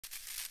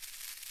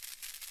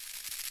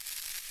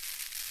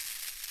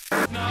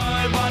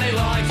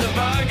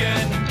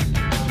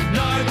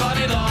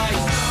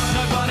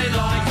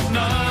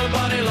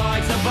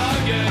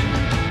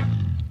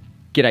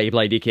G'day you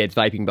bloody dickheads,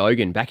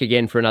 VapingBogan, back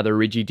again for another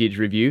Rigidids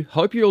review.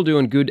 Hope you're all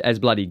doing good as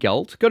bloody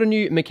gold. Got a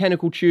new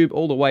mechanical tube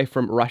all the way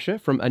from Russia,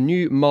 from a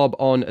new mob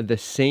on the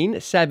scene,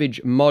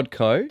 Savage Mod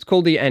Co. It's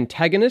called the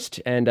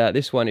Antagonist, and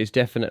this one is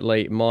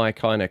definitely my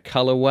kind of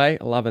colorway.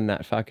 Loving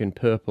that fucking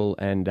purple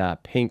and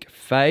pink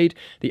fade.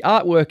 The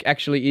artwork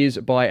actually is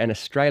by an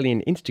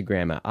Australian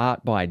Instagrammer,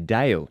 Art by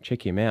Dale.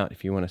 Check him out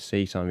if you want to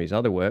see some of his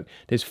other work.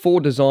 There's 4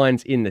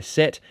 designs in the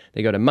set.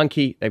 They've got a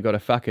monkey, they've got a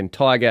fucking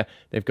tiger,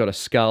 they've got a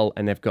skull,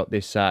 and they've got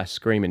this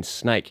screaming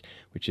snake,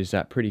 which is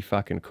pretty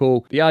fucking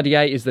cool. The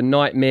RDA is the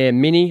Nightmare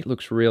Mini.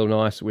 Looks real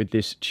nice with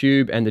this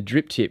tube, and the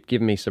drip tip,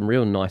 giving me some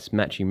real nice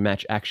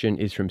match action,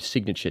 is from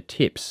Signature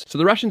Tips. So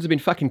the Russians have been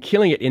fucking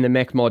killing it in the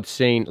mech mod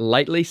scene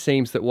lately.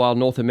 Seems that while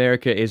North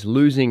America is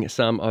losing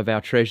some of our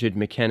treasured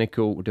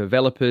mechanical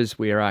developers,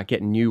 we are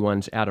getting new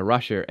ones out of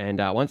Russia, and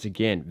once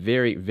again,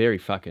 very, very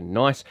fucking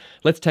nice.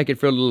 Let's take it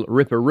for a little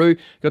ripperoo.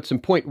 Got some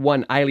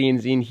 0.1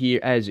 aliens in here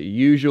as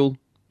usual.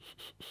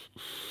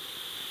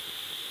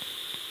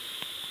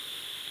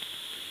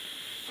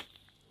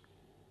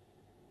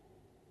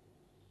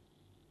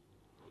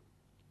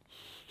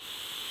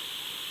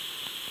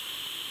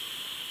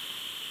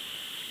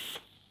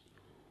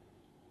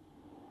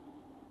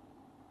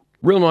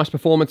 Real nice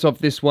performance of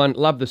this one.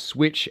 Love the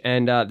switch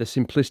and the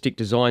simplistic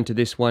design to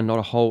this one. Not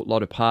a whole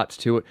lot of parts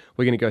to it.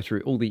 We're going to go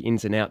through all the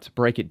ins and outs,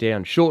 break it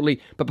down shortly.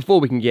 But before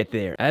we can get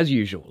there, as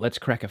usual, let's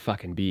crack a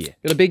fucking beer.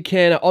 Got a big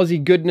can of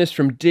Aussie goodness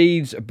from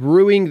Deeds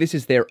Brewing. This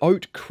is their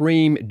Oat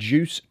Cream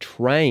Juice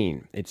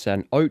Train. It's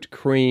an oat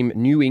cream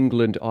New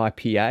England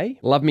IPA.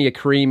 Love me a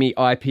creamy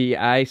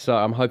IPA, so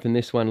I'm hoping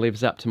this one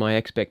lives up to my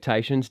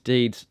expectations.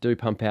 Deeds do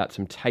pump out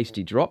some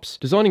tasty drops.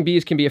 Designing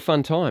beers can be a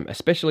fun time,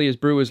 especially as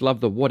brewers love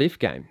the what if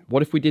game.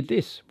 What if we did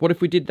this? What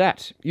if we did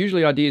that?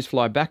 Usually ideas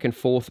fly back and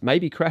forth,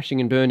 maybe crashing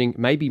and burning,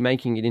 maybe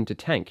making it into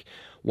tank.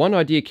 One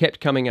idea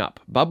kept coming up,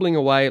 bubbling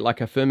away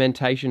like a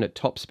fermentation at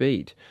top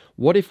speed.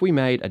 What if we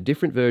made a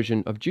different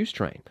version of Juice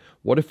Train?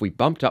 What if we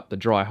bumped up the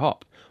dry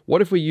hop?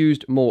 What if we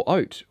used more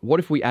oat? What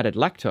if we added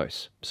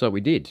lactose? So we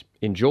did.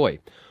 Enjoy.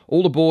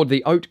 All aboard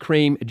the Oat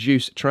Cream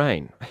Juice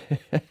Train.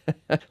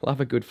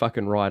 Love a good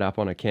fucking ride up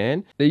on a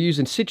can. They're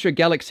using Citra,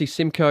 Galaxy,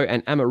 Simcoe,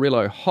 and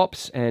Amarillo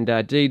hops,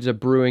 and Deeds are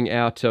brewing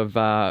out of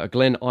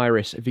Glen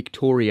Iris,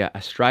 Victoria,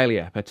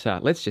 Australia. But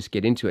let's just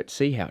get into it,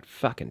 see how it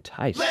fucking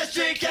tastes. Let's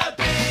drink a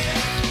beer.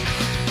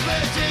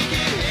 Let's drink it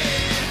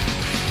here.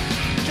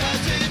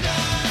 'Cause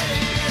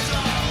tonight is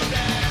all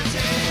that's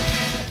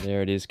here.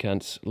 There it is,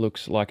 cunts.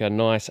 Looks like a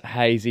nice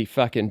hazy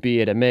fucking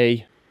beer to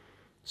me.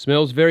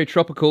 Smells very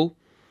tropical.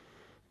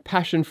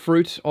 Passion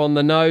fruit on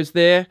the nose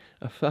there.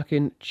 A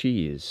fucking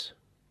cheers.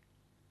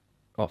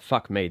 Oh,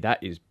 fuck me.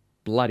 That is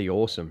bloody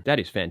awesome. That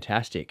is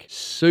fantastic.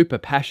 Super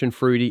passion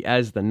fruity,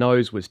 as the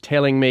nose was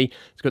telling me.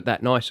 It's got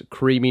that nice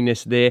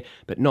creaminess there,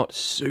 but not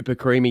super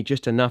creamy,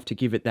 just enough to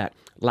give it that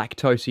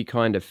lactosey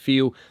kind of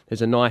feel.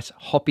 There's a nice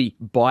hoppy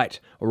bite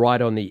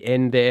right on the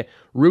end there.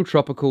 Real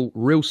tropical,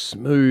 real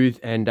smooth,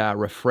 and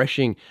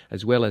refreshing,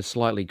 as well as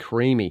slightly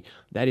creamy.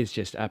 That is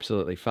just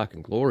absolutely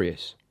fucking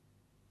glorious.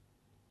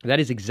 That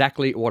is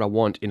exactly what I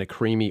want in a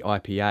creamy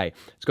IPA.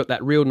 It's got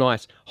that real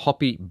nice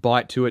hoppy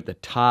bite to it, the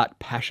tart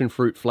passion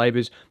fruit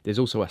flavors. There's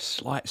also a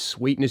slight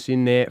sweetness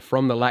in there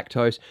from the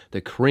lactose, the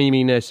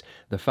creaminess,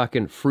 the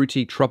fucking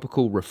fruity,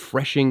 tropical,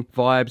 refreshing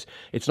vibes.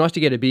 It's nice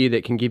to get a beer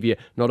that can give you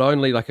not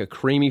only like a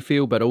creamy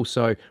feel, but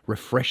also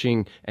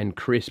refreshing and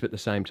crisp at the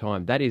same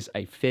time. That is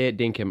a fair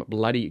dinkum,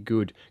 bloody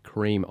good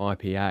cream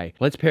IPA.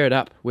 Let's pair it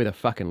up with a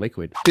fucking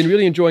liquid. Been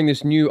really enjoying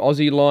this new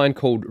Aussie line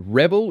called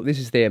Rebel. This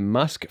is their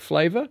musk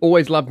flavor.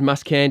 Always loved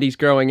musk candies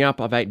growing up.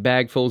 I've ate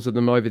bagfuls of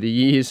them over the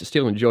years,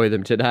 still enjoy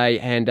them today,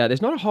 and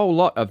there's not a whole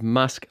lot of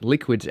musk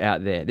liquids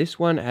out there. This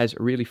one has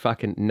really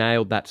fucking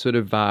nailed that sort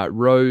of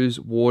rose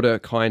water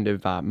kind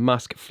of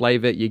musk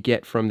flavor you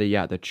get from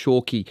the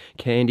chalky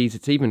candies.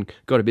 It's even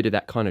got a bit of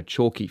that kind of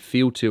chalky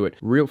feel to it.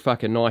 Real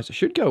fucking nice. It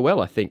should go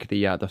well, I think,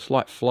 the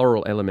slight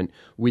floral element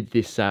with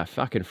this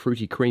fucking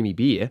fruity creamy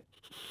beer.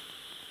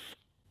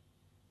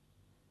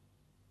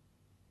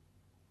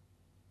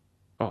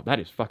 Oh,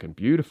 that is fucking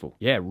beautiful.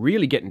 Yeah,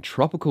 really getting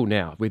tropical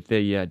now with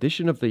the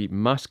addition of the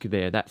musk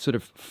there. That sort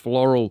of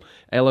floral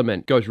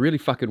element goes really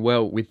fucking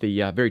well with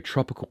the very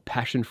tropical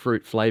passion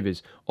fruit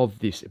flavors of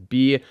this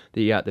beer.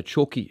 The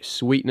chalky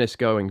sweetness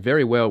going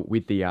very well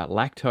with the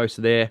lactose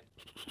there.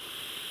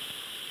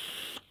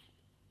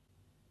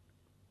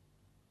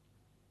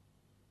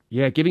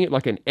 Yeah, giving it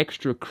like an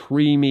extra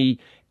creamy,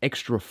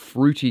 extra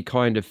fruity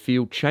kind of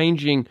feel,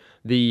 changing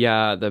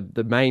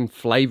the main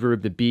flavor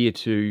of the beer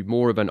to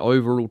more of an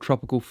overall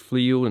tropical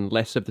feel and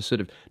less of the sort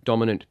of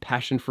dominant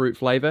passion fruit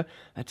flavor.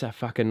 That's a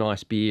fucking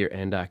nice beer,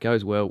 and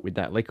goes well with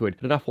that liquid.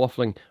 But enough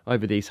waffling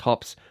over these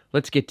hops.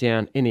 Let's get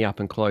down in the up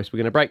and close. We're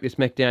going to break this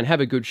mech down, have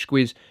a good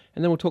squiz,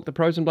 and then we'll talk the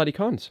pros and bloody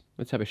cons.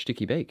 Let's have a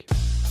sticky beak.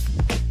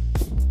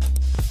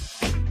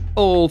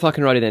 All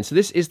fucking righty then. So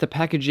this is the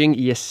packaging.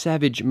 Your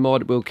Savage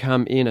mod will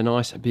come in a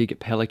nice big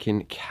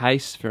Pelican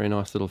case. Very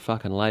nice little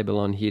fucking label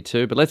on here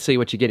too. But let's see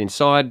what you get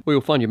inside. We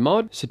will find your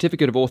mod,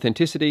 certificate of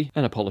authenticity,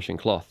 and a polishing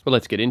cloth. Well,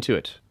 let's get into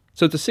it.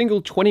 So it's a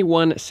single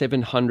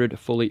 21700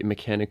 fully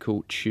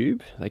mechanical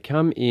tube. They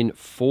come in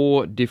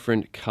 4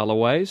 different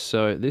colorways.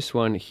 So this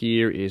one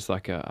here is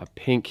like a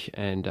pink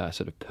and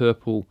sort of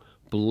purple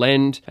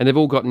blend, and they've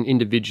all got an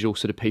individual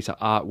sort of piece of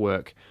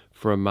artwork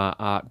from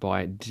art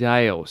by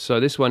Dale. So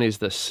this one is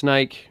the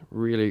snake,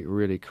 really,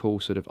 really cool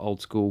sort of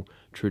old school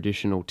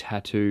traditional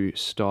tattoo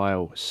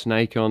style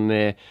snake on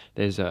there.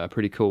 There's a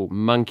pretty cool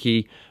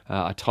monkey,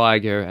 a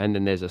tiger, and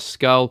then there's a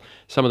skull.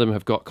 Some of them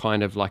have got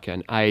kind of like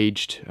an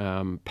aged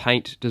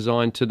paint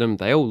design to them.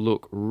 They all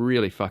look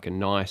really fucking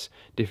nice,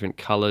 different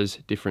colors,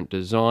 different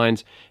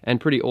designs,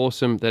 and pretty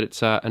awesome that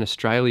it's an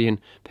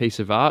Australian piece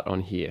of art on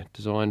here,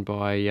 designed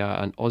by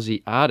an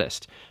Aussie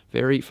artist.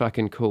 Very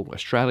fucking cool.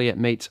 Australia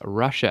meets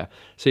Russia.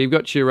 So you've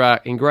got your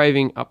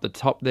engraving up the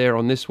top there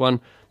on this one.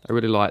 I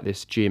really like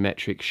this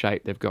geometric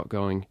shape they've got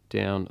going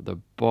down the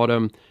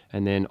bottom.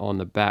 And then on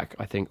the back,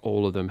 I think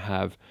all of them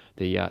have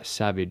the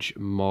Savage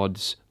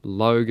Mods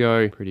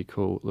logo. Pretty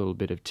cool little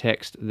bit of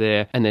text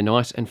there. And they're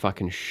nice and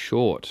fucking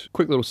short.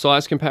 Quick little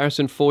size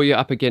comparison for you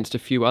up against a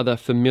few other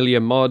familiar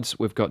mods.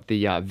 We've got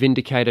the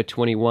Vindicator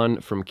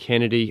 21 from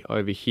Kennedy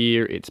over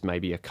here. It's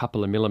maybe a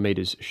couple of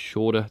millimeters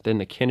shorter than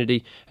the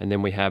Kennedy. And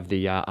then we have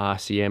the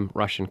RCM,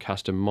 Russian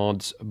Custom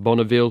Mods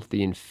Bonneville,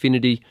 the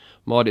Infinity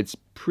mod. It's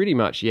pretty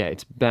much, yeah,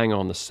 it's bang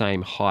on the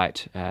same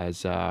height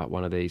as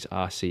one of these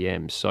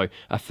RCMs. So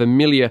a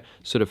familiar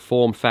sort of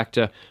form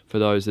factor for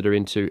those that are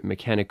into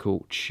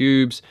mechanical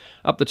tubes.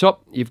 Up the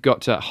top, you've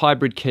got a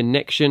hybrid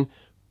connection.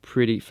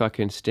 Pretty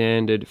fucking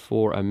standard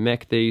for a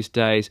mech these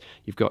days.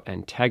 You've got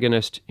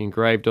Antagonist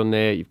engraved on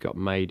there. You've got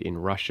made in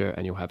Russia,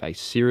 and you'll have a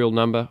serial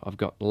number. I've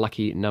got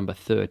lucky number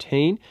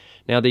 13.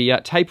 Now the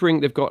tapering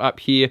they've got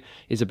up here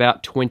is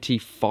about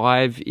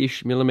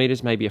 25-ish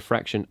millimeters, maybe a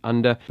fraction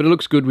under, but it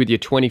looks good with your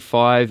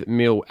 25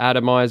 mil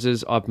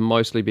atomizers. I've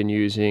mostly been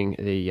using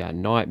the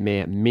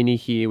Nightmare Mini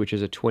here, which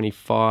is a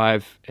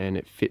 25, and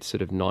it fits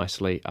sort of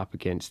nicely up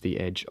against the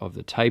edge of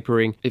the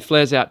tapering. It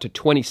flares out to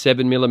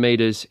 27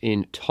 millimeters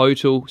in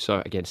total,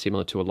 so again,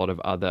 similar to a lot of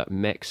other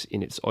mechs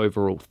in its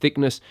overall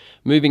thickness.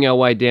 Moving our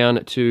way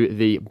down to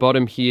the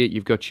bottom here,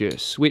 you've got your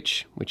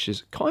switch, which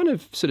is kind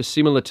of sort of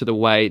similar to the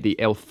way the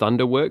El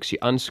Thunder works. You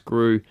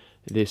unscrew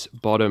this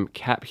bottom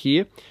cap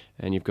here,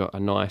 and you've got a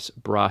nice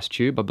brass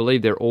tube. I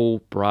believe they're all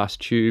brass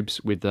tubes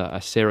with a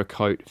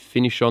Cerakote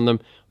finish on them.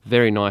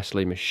 Very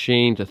nicely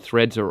machined. The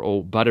threads are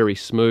all buttery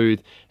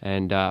smooth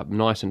and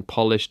nice and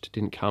polished.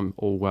 Didn't come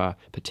all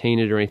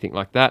patinaed or anything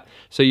like that.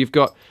 So you've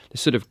got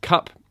this sort of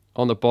cup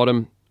on the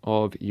bottom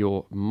of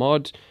your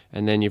mod,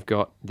 and then you've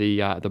got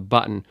the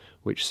button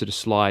which sort of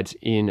slides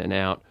in and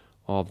out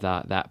of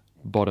that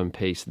bottom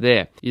piece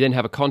there. You then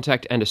have a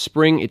contact and a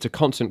spring. It's a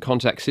constant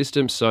contact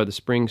system, so the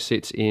spring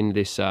sits in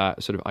this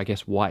sort of, I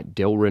guess, white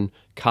Delrin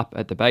cup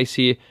at the base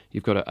here.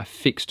 You've got a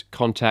fixed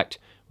contact,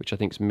 which I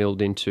think is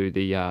milled into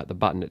the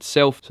button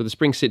itself. So the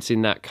spring sits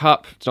in that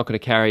cup. It's not going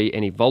to carry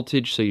any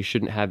voltage, so you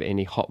shouldn't have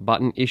any hot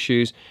button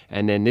issues.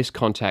 And then this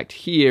contact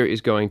here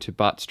is going to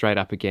butt straight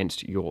up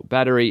against your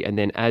battery. And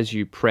then as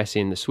you press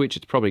in the switch,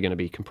 it's probably going to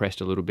be compressed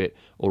a little bit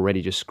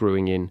already, just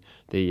screwing in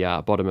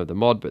the bottom of the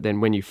mod. But then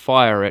when you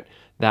fire it,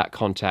 that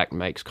contact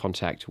makes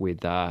contact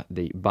with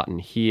the button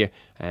here,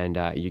 and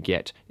you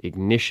get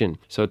ignition.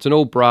 So it's an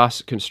all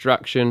brass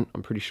construction.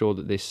 I'm pretty sure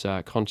that this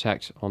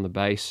contact on the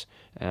base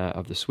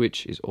of the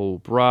switch is all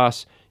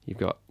brass. You've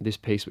got this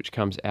piece which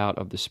comes out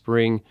of the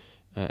spring,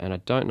 and I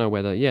don't know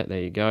whether, yeah,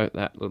 there you go,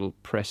 that little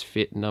press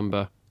fit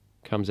number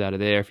comes out of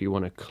there if you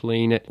want to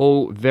clean it.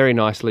 All very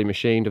nicely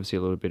machined. Obviously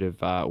a little bit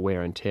of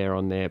wear and tear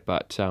on there,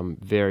 but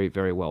very,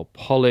 very well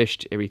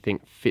polished. Everything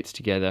fits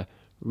together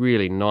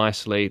really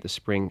nicely. The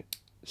spring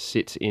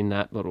sits in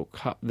that little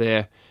cup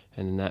there,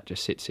 and then that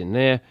just sits in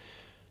there.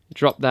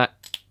 Drop that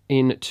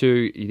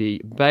into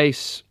the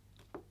base,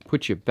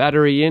 put your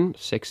battery in,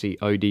 sexy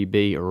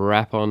ODB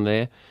wrap on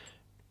there.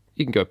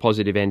 You can go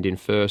positive end in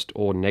first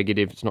or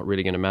negative, it's not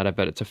really going to matter,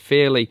 but it's a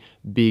fairly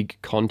big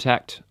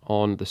contact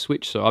on the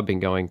switch, so I've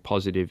been going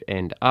positive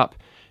end up,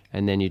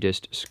 and then you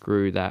just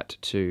screw that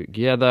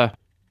together,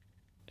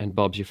 and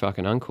Bob's your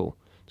fucking uncle.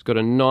 It's got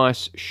a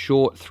nice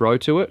short throw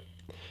to it.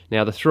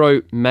 Now the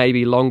throw may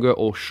be longer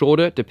or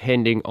shorter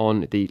depending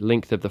on the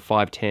length of the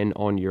 510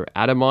 on your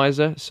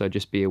atomizer, so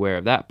just be aware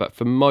of that. But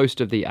for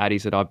most of the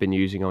addies that I've been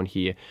using on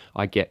here,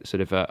 I get sort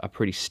of a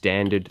pretty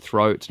standard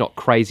throw. It's not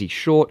crazy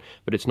short,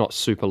 but it's not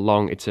super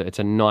long. It's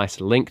a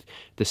nice length.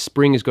 The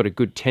spring has got a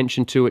good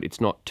tension to it.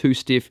 It's not too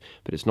stiff,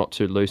 but it's not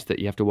too loose that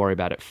you have to worry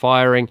about it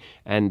firing.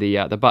 And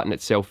the button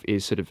itself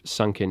is sort of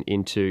sunken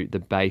into the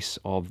base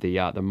of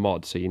the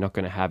mod, so you're not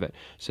going to have it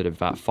sort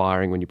of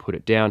firing when you put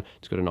it down.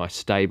 It's got a nice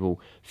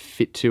stable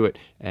fit to it,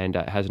 and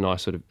it has a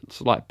nice sort of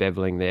slight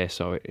beveling there,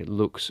 so it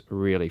looks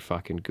really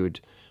fucking good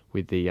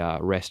with the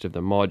rest of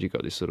the mod. You've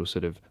got this little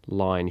sort of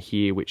line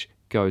here which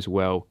goes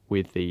well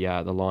with the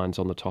lines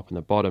on the top and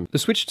the bottom. The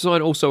switch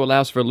design also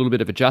allows for a little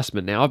bit of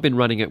adjustment. Now I've been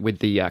running it with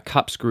the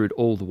cup screwed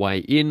all the way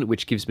in,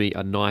 which gives me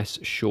a nice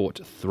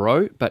short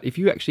throw, but if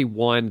you actually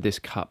wind this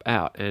cup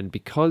out, and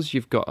because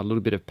you've got a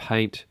little bit of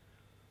paint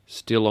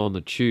still on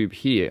the tube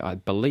here, I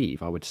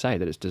believe, I would say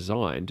that it's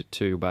designed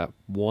to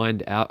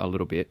wind out a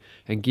little bit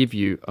and give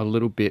you a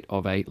little bit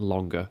of a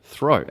longer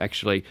throw.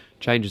 Actually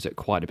changes it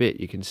quite a bit.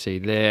 You can see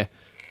there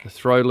the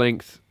throw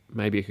length.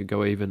 Maybe it could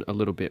go even a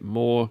little bit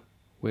more.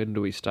 When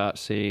do we start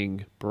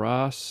seeing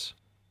brass?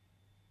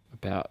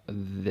 About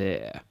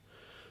there.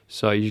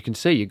 So you can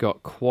see you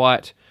got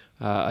quite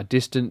a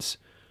distance,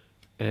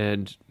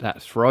 and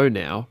that throw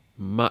now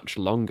much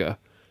longer.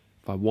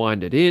 If I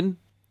wind it in,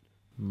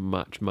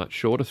 much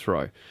shorter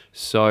throw.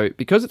 So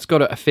because it's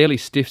got a fairly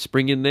stiff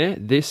spring in there,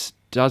 this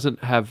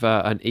doesn't have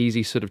an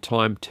easy sort of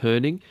time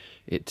turning.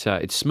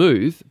 It's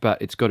smooth,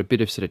 but it's got a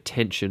bit of sort of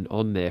tension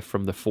on there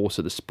from the force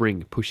of the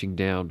spring pushing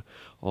down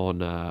on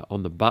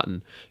the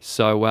button.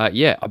 So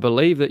yeah, I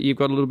believe that you've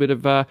got a little bit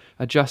of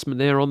adjustment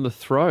there on the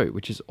throw,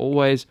 which is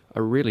always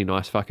a really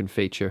nice fucking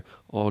feature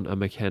on a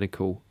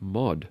mechanical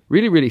mod.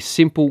 Really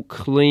simple,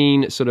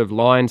 clean sort of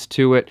lines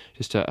to it.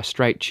 Just a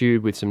straight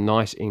tube with some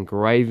nice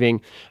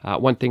engraving.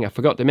 One thing I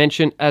forgot to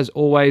mention, as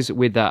always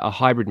with a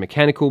hybrid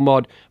mechanical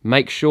mod,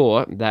 make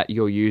sure that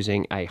you're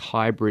using a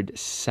hybrid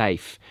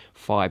safe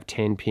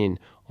 510 pin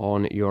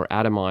on your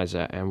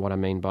atomizer. And what I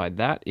mean by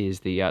that is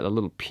the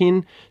little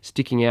pin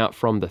sticking out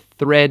from the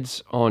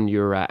threads on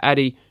your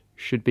addy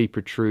should be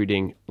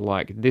protruding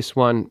like this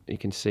one. You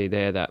can see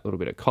there that little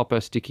bit of copper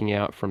sticking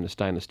out from the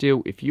stainless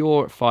steel. If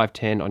your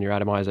 510 on your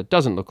atomizer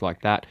doesn't look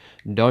like that,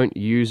 don't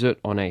use it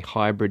on a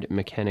hybrid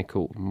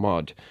mechanical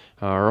mod.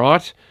 All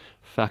right?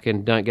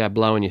 Fucking don't go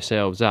blowing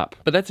yourselves up.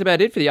 But that's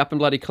about it for the up and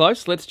bloody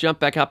close. Let's jump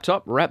back up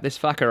top, wrap this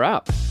fucker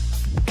up.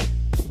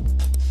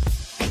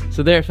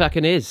 So there it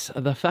fucking is,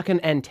 the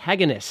fucking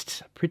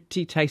Antagonist.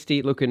 Pretty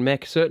tasty looking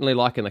mech. Certainly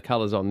liking the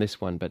colours on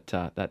this one, but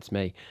that's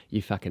me.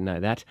 You fucking know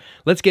that.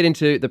 Let's get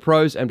into the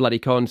pros and bloody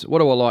cons. What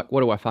do I like?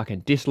 What do I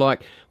fucking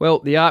dislike? Well,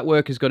 the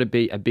artwork has got to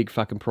be a big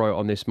fucking pro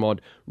on this mod.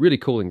 Really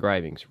cool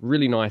engravings.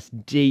 Really nice,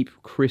 deep,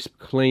 crisp,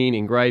 clean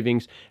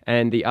engravings.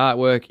 And the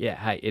artwork, yeah,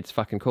 hey, it's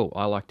fucking cool.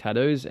 I like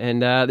tattoos,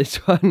 and this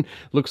one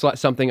looks like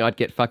something I'd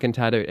get fucking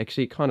tattooed.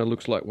 Actually, it kind of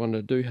looks like one I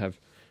do have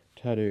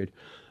tattooed.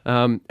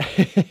 So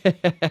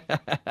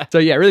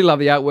yeah, really love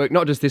the artwork.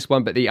 Not just this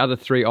one, but the other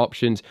three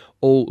options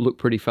all look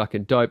pretty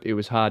fucking dope. It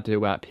was hard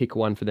to pick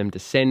one for them to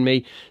send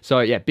me. So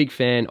yeah, big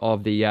fan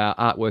of the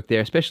artwork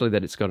there, especially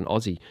that it's got an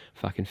Aussie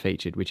fucking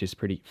featured, which is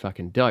pretty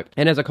fucking dope.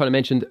 And as I kind of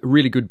mentioned,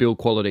 really good build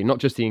quality. Not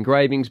just the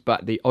engravings,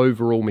 but the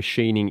overall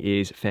machining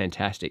is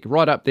fantastic.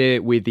 Right up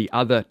there with the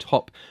other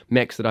top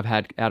mechs that I've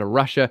had out of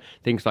Russia.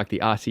 Things like the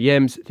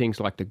RCMs, things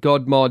like the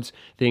God mods,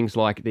 things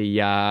like the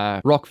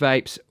Rock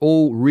Vapes,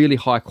 all really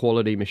high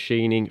quality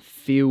machining.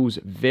 Feels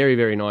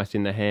very nice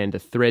in the hand. The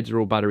threads are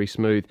all buttery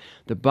smooth.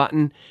 The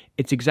button,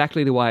 it's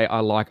exactly the way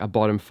I like a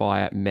bottom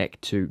fire mech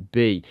to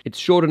be. It's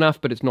short enough,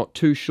 but it's not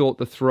too short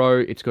the throw.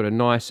 It's got a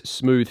nice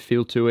smooth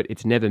feel to it.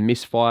 It's never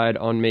misfired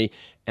on me,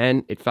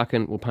 and it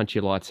fucking will punch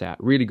your lights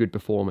out. Really good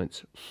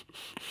performance.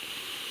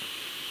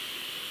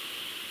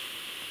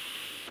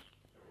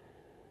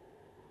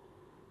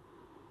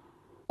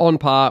 On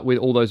par with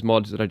all those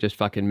mods that I just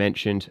fucking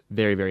mentioned.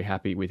 Very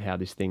happy with how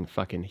this thing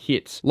fucking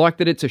hits. Like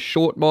that it's a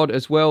short mod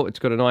as well. It's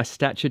got a nice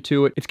stature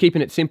to it. It's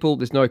keeping it simple.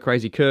 There's no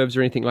crazy curves or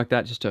anything like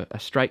that. Just a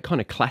straight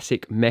kind of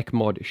classic mech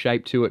mod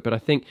shape to it. But I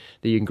think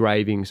the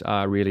engravings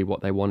are really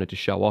what they wanted to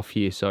show off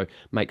here. So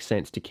makes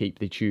sense to keep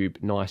the tube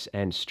nice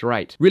and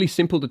straight. Really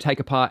simple to take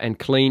apart and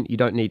clean. You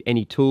don't need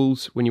any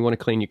tools when you want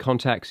to clean your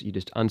contacts. You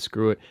just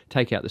unscrew it,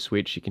 take out the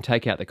switch. You can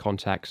take out the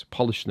contacts,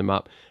 polish them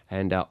up,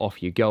 and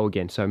off you go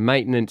again. So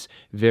maintenance,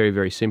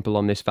 very simple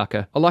on this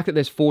fucker. I like that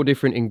there's 4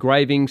 different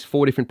engravings,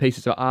 4 different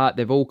pieces of art.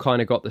 They've all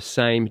kind of got the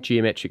same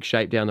geometric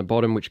shape down the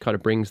bottom, which kind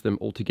of brings them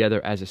all together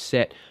as a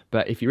set.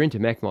 But if you're into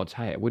mech mods,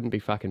 hey, it wouldn't be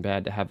fucking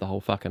bad to have the whole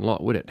fucking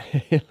lot, would it?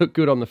 It look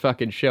good on the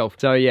fucking shelf.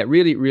 So yeah,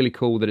 really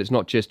cool that it's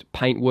not just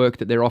paint work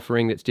that they're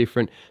offering that's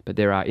different, but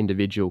there are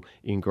individual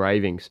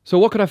engravings. So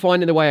what could I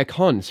find in the way of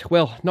cons?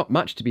 Well, not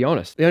much, to be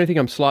honest. The only thing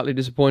I'm slightly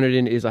disappointed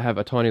in is I have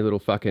a tiny little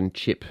fucking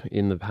chip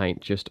in the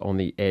paint just on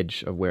the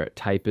edge of where it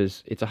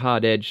tapers. It's a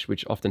hard edge,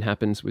 which often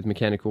happens with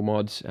mechanical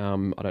mods.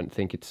 I don't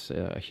think it's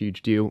a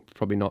huge deal.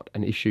 Probably not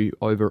an issue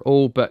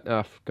overall, but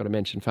I've got to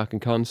mention fucking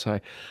cons, so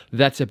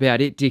that's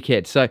about it,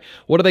 dickhead. So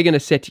what are they going to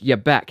set you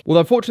back? Well,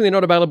 unfortunately, they're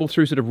not available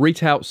through sort of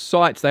retail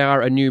sites. They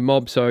are a new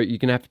mob, so you're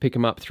going to have to pick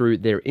them up through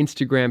their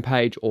Instagram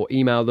page or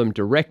email them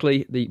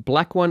directly. The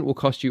black one will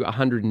cost you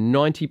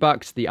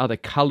 $190. The other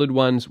colored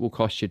ones will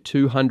cost you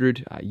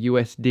 $200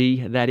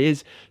 USD, that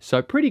is.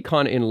 So pretty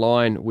kind of in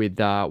line with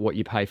what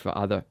you pay for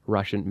other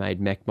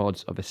Russian-made mech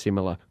mods of a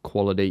similar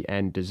quality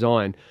and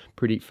design.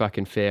 Pretty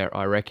fucking fair,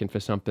 I reckon, for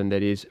something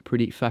that is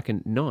pretty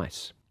fucking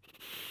nice.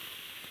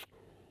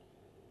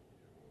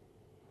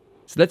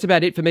 So that's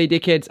about it for me,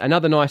 dickheads.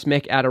 Another nice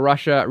mech out of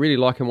Russia. Really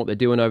liking what they're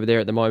doing over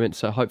there at the moment,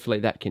 so hopefully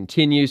that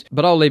continues.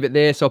 But I'll leave it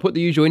there. So I'll put the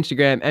usual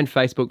Instagram and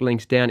Facebook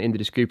links down in the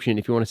description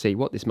if you want to see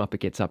what this Muppet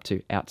gets up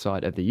to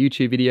outside of the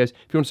YouTube videos.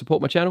 If you want to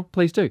support my channel,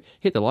 please do.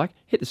 Hit the like,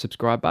 hit the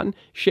subscribe button,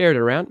 share it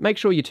around. Make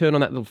sure you turn on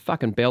that little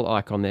fucking bell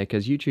icon there,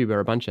 because YouTube are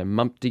a bunch of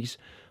mumpties.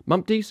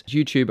 Mumpties.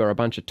 YouTube are a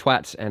bunch of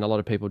twats, and a lot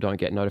of people don't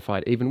get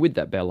notified even with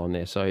that bell on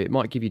there, so it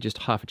might give you just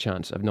half a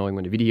chance of knowing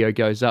when a video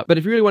goes up. But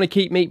if you really want to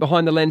keep me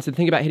behind the lens and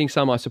think about hitting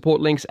some of my support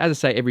links, as I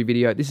say every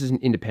video, this is an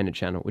independent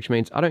channel, which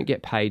means I don't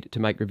get paid to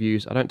make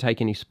reviews, I don't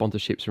take any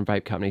sponsorships from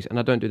vape companies, and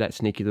I don't do that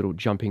sneaky little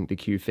jumping the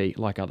queue fee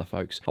like other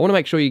folks. I want to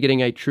make sure you're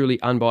getting a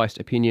truly unbiased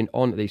opinion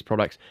on these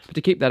products, but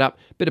to keep that up,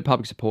 a bit of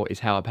public support is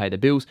how I pay the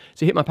bills.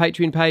 So hit my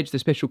Patreon page, the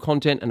special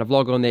content and a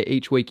vlog on there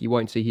each week you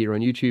won't see here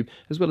on YouTube,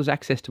 as well as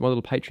access to my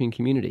little Patreon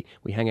community.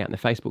 We hang out in the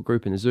Facebook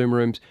group and the Zoom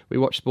rooms, we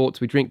watch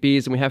sports, we drink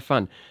beers, and we have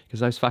fun, because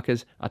those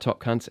fuckers are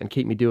top cunts and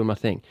keep me doing my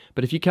thing.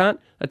 But if you can't,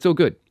 that's all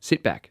good.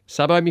 Sit back,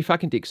 sub me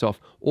fucking dicks off,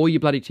 or your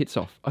bloody tits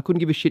off. I couldn't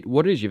give a shit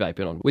what it is you're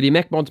vaping on. Whether your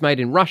mech mods made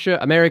in Russia,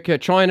 America,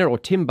 China, or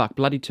Timbuk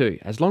bloody too.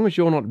 As long as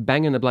you're not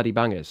banging the bloody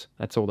bungers,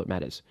 that's all that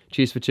matters.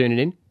 Cheers for tuning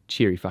in.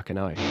 Cheery fucking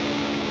O.